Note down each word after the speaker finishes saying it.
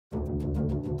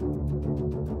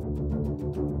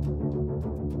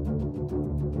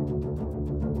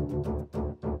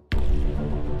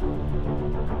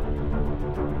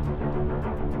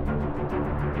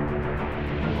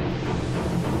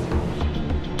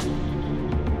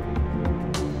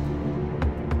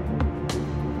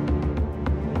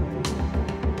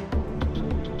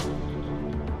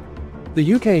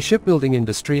The UK shipbuilding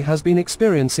industry has been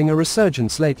experiencing a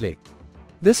resurgence lately.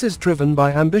 This is driven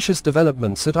by ambitious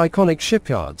developments at iconic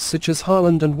shipyards such as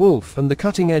Harland and Wolff and the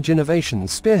cutting-edge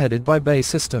innovations spearheaded by BAE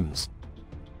Systems.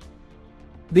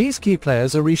 These key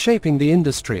players are reshaping the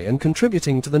industry and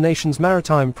contributing to the nation's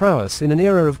maritime prowess in an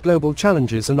era of global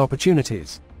challenges and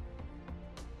opportunities.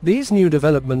 These new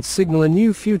developments signal a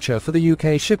new future for the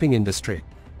UK shipping industry.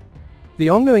 The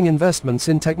ongoing investments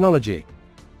in technology,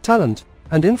 talent,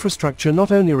 and infrastructure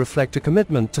not only reflect a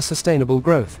commitment to sustainable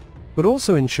growth, but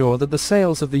also ensure that the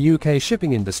sails of the UK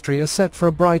shipping industry are set for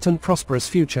a bright and prosperous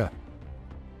future.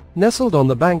 Nestled on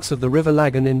the banks of the River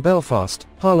Lagan in Belfast,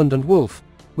 Harland and Wolff,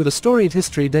 with a storied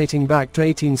history dating back to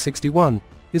 1861,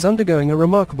 is undergoing a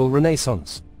remarkable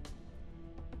renaissance.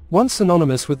 Once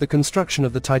synonymous with the construction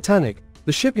of the Titanic,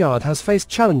 the shipyard has faced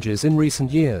challenges in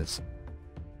recent years.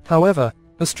 However,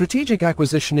 a strategic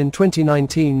acquisition in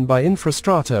 2019 by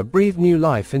Infrastrata breathed new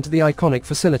life into the iconic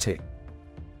facility.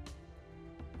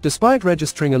 Despite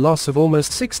registering a loss of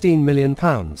almost £16 million,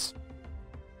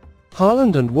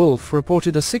 Harland and Wolff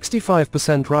reported a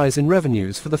 65% rise in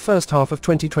revenues for the first half of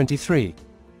 2023.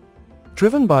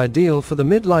 Driven by a deal for the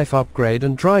mid-life upgrade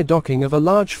and dry docking of a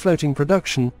large floating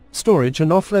production, storage and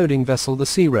offloading vessel, the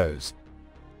Sea Rose.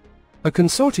 A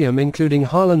consortium including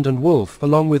Harland and Wolff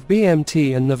along with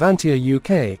BMT and Navantia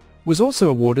UK, was also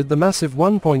awarded the massive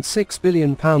 £1.6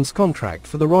 billion contract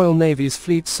for the Royal Navy's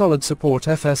Fleet Solid Support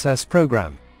FSS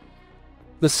programme.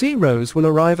 The Sea Rose will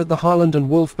arrive at the Harland and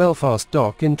Wolff Belfast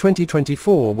dock in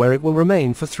 2024, where it will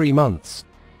remain for 3 months.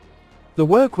 The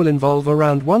work will involve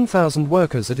around 1,000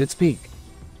 workers at its peak.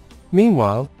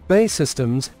 Meanwhile, BAE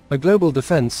Systems, a global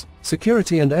defence,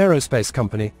 security and aerospace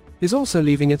company, is also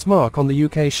leaving its mark on the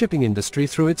UK shipping industry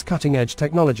through its cutting-edge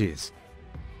technologies.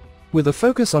 With a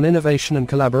focus on innovation and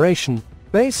collaboration,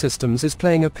 BAE Systems is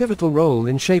playing a pivotal role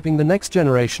in shaping the next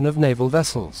generation of naval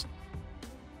vessels.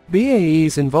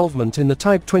 BAE's involvement in the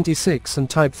Type 26 and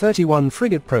Type 31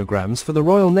 frigate programs for the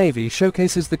Royal Navy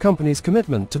showcases the company's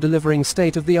commitment to delivering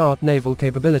state-of-the-art naval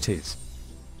capabilities.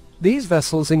 These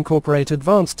vessels incorporate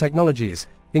advanced technologies,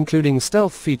 including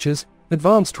stealth features,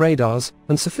 advanced radars,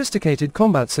 and sophisticated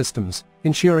combat systems,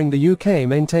 ensuring the UK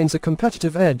maintains a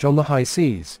competitive edge on the high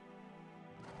seas.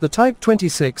 The Type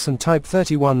 26 and Type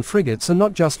 31 frigates are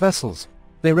not just vessels,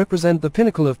 they represent the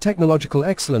pinnacle of technological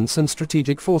excellence and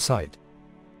strategic foresight.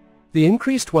 The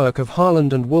increased work of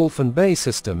Harland and Wolff and BAE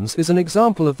Systems is an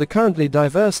example of the currently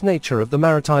diverse nature of the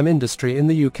maritime industry in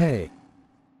the UK.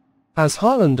 As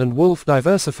Harland and Wolff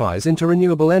diversifies into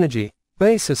renewable energy,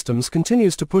 BAE Systems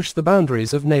continues to push the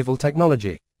boundaries of naval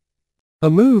technology. A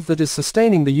move that is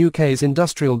sustaining the UK's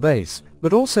industrial base,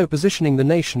 but also positioning the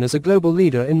nation as a global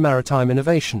leader in maritime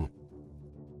innovation.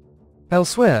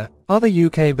 Elsewhere, other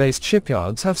UK-based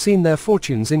shipyards have seen their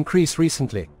fortunes increase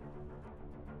recently.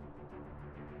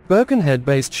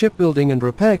 Birkenhead-based shipbuilding and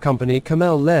repair company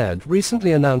Cammell Laird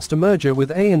recently announced a merger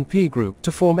with A&P Group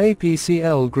to form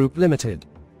APCL Group Limited.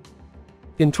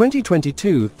 In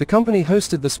 2022, the company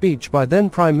hosted the speech by then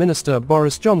Prime Minister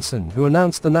Boris Johnson, who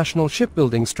announced the national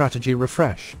shipbuilding strategy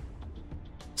refresh.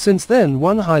 Since then,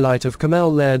 one highlight of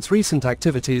Cammell Laird's recent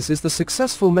activities is the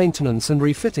successful maintenance and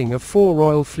refitting of 4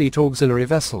 Royal Fleet auxiliary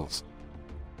vessels.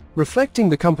 Reflecting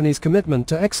the company's commitment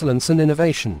to excellence and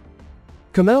innovation,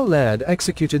 Cammell Laird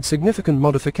executed significant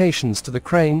modifications to the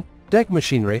crane, deck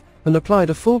machinery, and applied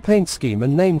a full paint scheme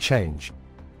and name change.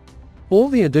 All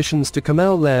the additions to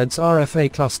Cammell Laird's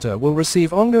RFA cluster will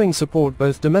receive ongoing support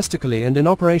both domestically and in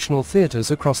operational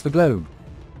theatres across the globe.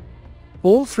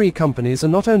 All 3 companies are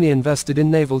not only invested in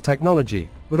naval technology,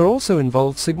 but are also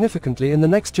involved significantly in the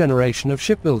next generation of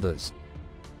shipbuilders.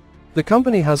 The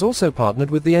company has also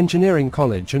partnered with the Engineering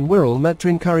College and Wirral Met to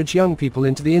encourage young people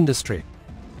into the industry.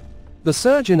 The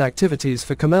surge in activities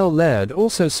for Cammell Laird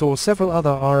also saw several other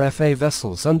RFA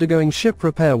vessels undergoing ship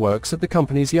repair works at the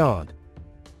company's yard.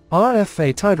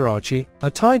 RFA Tiderachi,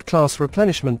 a Tide-class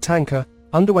replenishment tanker,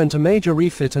 underwent a major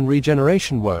refit and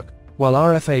regeneration work, while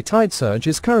RFA Tidesurge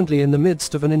is currently in the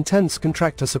midst of an intense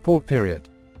contractor support period.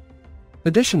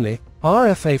 Additionally,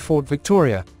 RFA Fort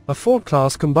Victoria, a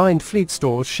Fort-class combined fleet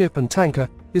stores ship and tanker,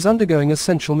 is undergoing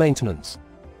essential maintenance.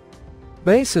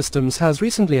 BAE Systems has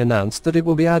recently announced that it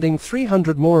will be adding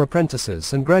 300 more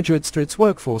apprentices and graduates to its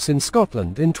workforce in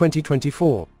Scotland in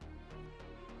 2024.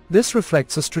 This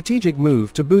reflects a strategic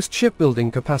move to boost shipbuilding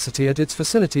capacity at its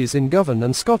facilities in Govan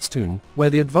and Scotstoun, where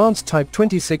the advanced Type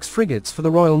 26 frigates for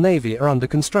the Royal Navy are under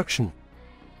construction.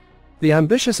 The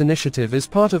ambitious initiative is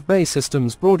part of BAE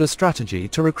Systems' broader strategy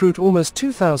to recruit almost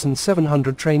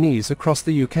 2,700 trainees across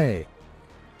the UK.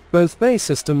 Both BAE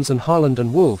Systems and Harland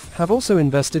and Wolff have also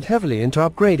invested heavily into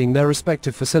upgrading their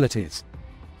respective facilities.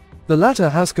 The latter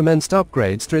has commenced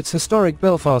upgrades to its historic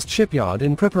Belfast shipyard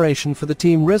in preparation for the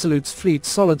Team Resolute's Fleet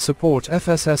Solid Support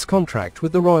FSS contract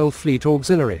with the Royal Fleet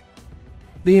Auxiliary.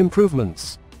 The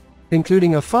improvements,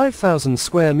 including a 5,000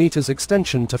 square meters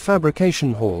extension to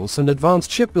fabrication halls and advanced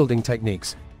shipbuilding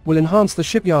techniques, will enhance the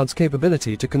shipyard's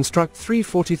capability to construct 3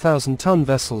 40,000-ton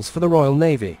vessels for the Royal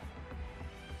Navy.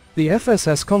 The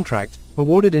FSS contract,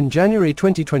 awarded in January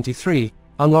 2023,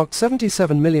 unlocked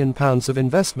 £77 million of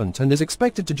investment and is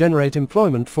expected to generate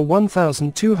employment for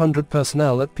 1,200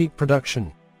 personnel at peak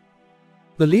production.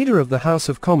 The Leader of the House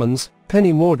of Commons,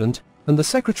 Penny Mordaunt, and the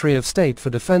Secretary of State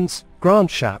for Defence, Grant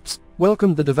Shapps,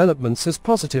 welcomed the developments as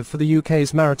positive for the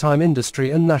UK's maritime industry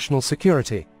and national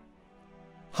security.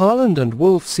 Harland and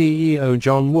Wolff CEO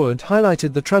John Wood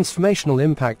highlighted the transformational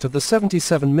impact of the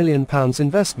 £77 million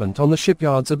investment on the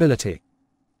shipyard's ability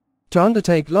to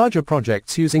undertake larger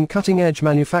projects using cutting-edge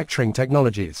manufacturing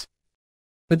technologies.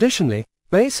 Additionally,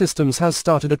 BAE Systems has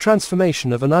started a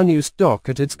transformation of an unused dock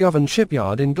at its Govan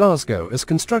shipyard in Glasgow as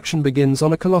construction begins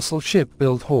on a colossal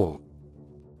ship-build hall.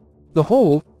 The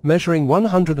hall, measuring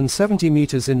 170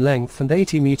 meters in length and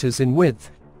 80 meters in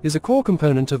width, is a core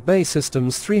component of BAE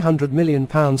Systems' £300 million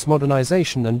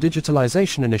modernisation and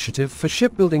digitalisation initiative for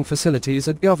shipbuilding facilities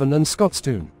at Govan and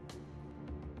Scotstoun.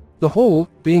 The hall,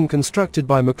 being constructed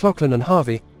by McLaughlin and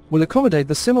Harvey, will accommodate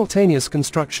the simultaneous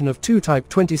construction of 2 Type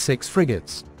 26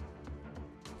 frigates.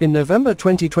 In November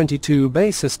 2022,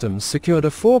 BAE Systems secured a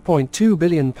 £4.2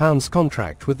 billion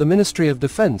contract with the Ministry of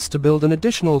Defence to build an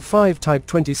additional 5 Type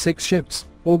 26 ships,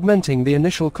 augmenting the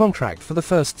initial contract for the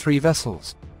first 3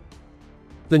 vessels.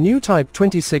 The new Type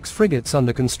 26 frigates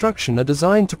under construction are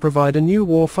designed to provide a new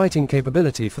war-fighting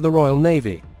capability for the Royal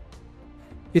Navy.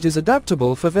 It is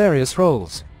adaptable for various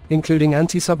roles, including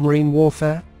anti-submarine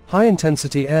warfare,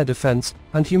 high-intensity air defense,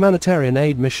 and humanitarian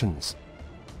aid missions.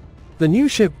 The new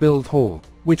ship-build hall,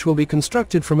 which will be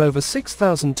constructed from over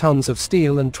 6,000 tons of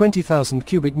steel and 20,000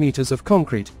 cubic meters of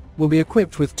concrete, will be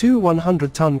equipped with 2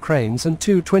 100-ton cranes and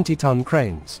 2 20-ton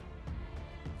cranes.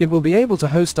 It will be able to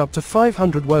host up to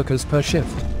 500 workers per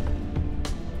shift.